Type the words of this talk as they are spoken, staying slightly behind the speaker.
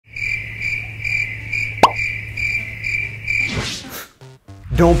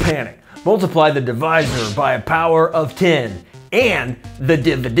don't panic. Multiply the divisor by a power of 10 and the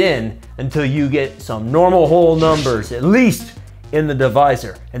dividend until you get some normal whole numbers, at least in the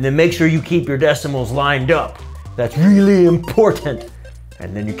divisor. And then make sure you keep your decimals lined up. That's really important.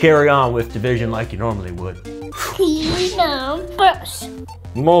 And then you carry on with division like you normally would. Keenumbers.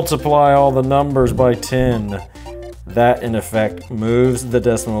 Multiply all the numbers by 10. That, in effect, moves the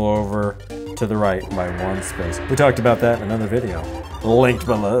decimal over to the right by 1 space. We talked about that in another video, linked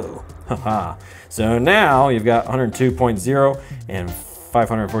below. Haha. So now you've got 102.0 and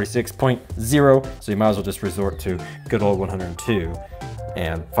 546.0, so you might as well just resort to good old 102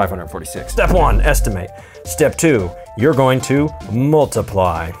 and 546. Step 1, estimate. Step 2, you're going to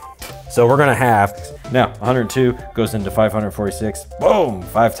multiply. So we're gonna have, now 102 goes into 546, boom,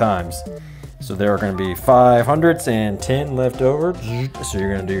 5 times. So there are gonna be 500s and 10 left over. So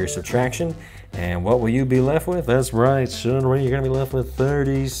you're gonna do your subtraction. And what will you be left with? That's right, son, you're gonna be left with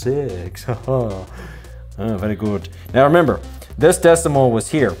 36. Oh, very good. Now remember, this decimal was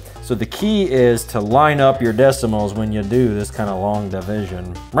here. So the key is to line up your decimals when you do this kind of long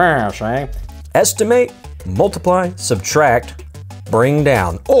division. Estimate, multiply, subtract, bring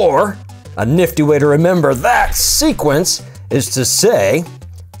down. Or a nifty way to remember that sequence is to say,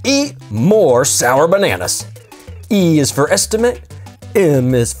 eat more sour bananas. E is for estimate,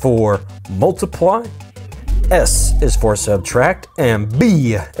 M is for multiply, S is for subtract, and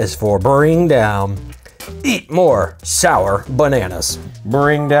B is for bring down. Eat more sour bananas.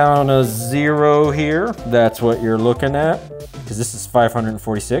 Bring down a 0 here. That's what you're looking at, because this is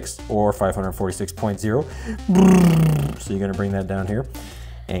 546 or 546.0. So you're gonna bring that down here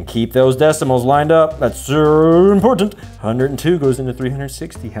and keep those decimals lined up. That's so important. 102 goes into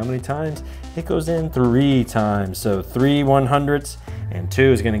 360. How many times? It goes in 3 times. So 3 100ths and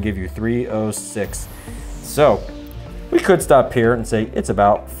 2 is gonna give you 306. So we could stop here and say it's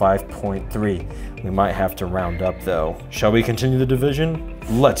about 5.3. We might have to round up though. Shall we continue the division?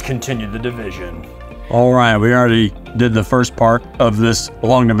 Let's continue the division. All right, we already did the first part of this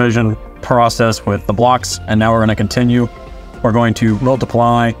long division process with the blocks, and now we're gonna continue. We're going to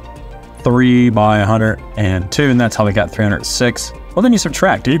multiply 3 by 102, and that's how we got 306. Well, then you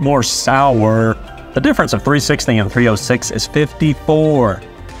subtract, eat more sour. The difference of 360 and 306 is 54.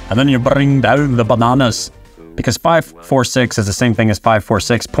 And then you bring down the bananas, because 546 is the same thing as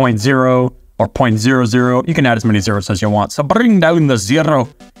 546.0 or 0.00. You can add as many zeros as you want. So bring down the 0,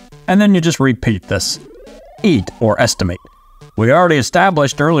 and then you just repeat this. Eat or estimate. We already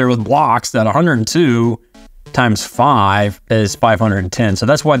established earlier with blocks that 102 times 5 is 510. So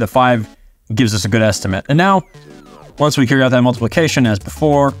that's why the 5 gives us a good estimate. And now, once we carry out that multiplication as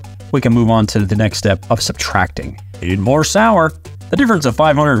before, we can move on to the next step of subtracting. Eat more sour. The difference of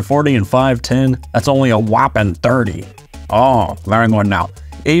 540 and 510, that's only a whopping 30. Oh, very good now.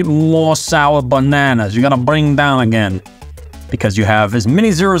 Eat more sour bananas. You gotta bring down again, because you have as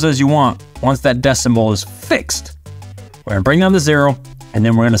many zeros as you want. Once that decimal is fixed, we're gonna bring down the 0, and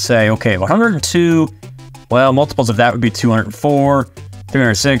then we're gonna say, okay, 102, well, multiples of that would be 204,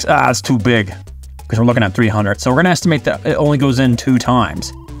 306, it's too big, because we're looking at 300. So we're gonna estimate that it only goes in 2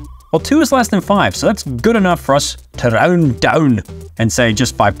 times. Well, 2 is less than 5, so that's good enough for us to round down and say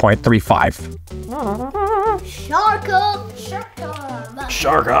just 5.35. Sharkum.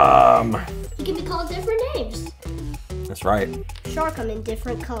 Sharkum. It can be called different names. That's right. Sharkum in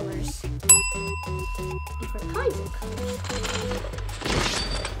different colors. Different kinds of colors.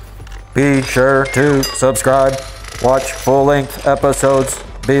 Be sure to subscribe, watch full-length episodes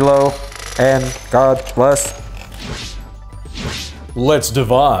below, and God bless. Let's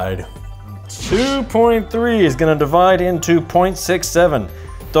divide. 2.3 is gonna divide into 0.67.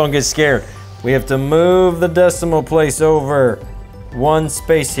 Don't get scared. We have to move the decimal place over 1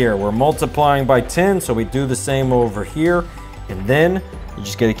 space here. We're multiplying by 10, so we do the same over here. And then you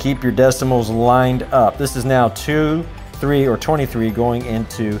just gotta keep your decimals lined up. This is now 2, 3, or 23 going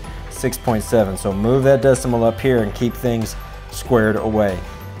into 6.7. So move that decimal up here and keep things squared away.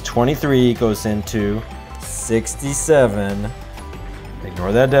 23 goes into 67.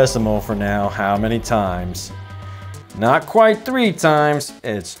 Ignore that decimal for now. How many times? Not quite 3 times,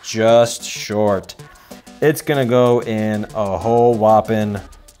 it's just short. It's gonna go in a whole whopping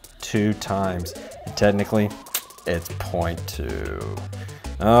 2 times. And technically, it's 0.2.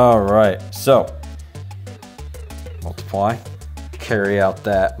 All right, so multiply, carry out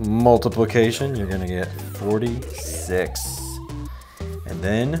that multiplication. You're gonna get 46. And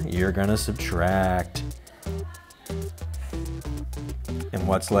then you're gonna subtract. And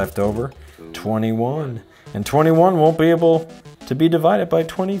what's left over? 21. And 21 won't be able to be divided by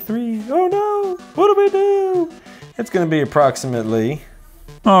 23. Oh no, what do we do? It's gonna be approximately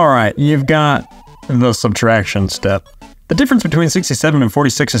All right, you've got the subtraction step. The difference between 67 and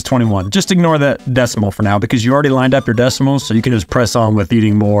 46 is 21. Just ignore that decimal for now because you already lined up your decimals, so you can just press on with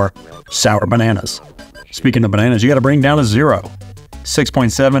eating more sour bananas. Speaking of bananas, you got to bring down a 0.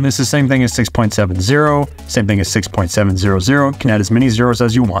 6.7 is the same thing as 6.70, same thing as 6.700. Can add as many zeros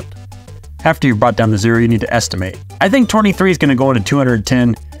as you want. After you've brought down the 0, you need to estimate. I think 23 is going to go into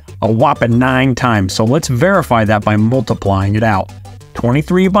 210 a whopping 9 times, so let's verify that by multiplying it out.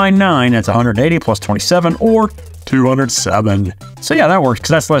 23 by 9, that's 180 plus 27, or 207. So yeah, that works because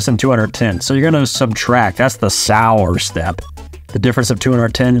that's less than 210. So you're going to subtract. That's the sour step. The difference of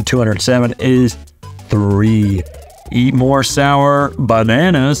 210 and 207 is 3. Eat more sour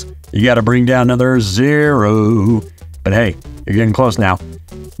bananas. You got to bring down another 0. But hey, you're getting close now.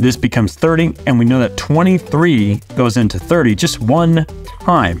 This becomes 30, and we know that 23 goes into 30 just one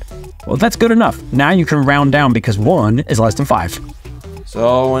time. Well, that's good enough. Now you can round down because 1 is less than 5.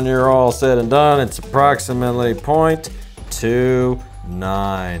 So when you're all said and done, it's approximately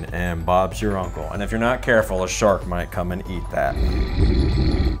 0.29, and Bob's your uncle. And if you're not careful, a shark might come and eat that.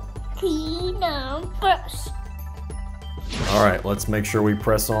 Keenumbers. All right, let's make sure we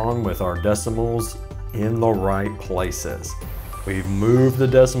press on with our decimals in the right places. We've moved the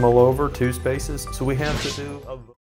decimal over 2 spaces, so we have to do a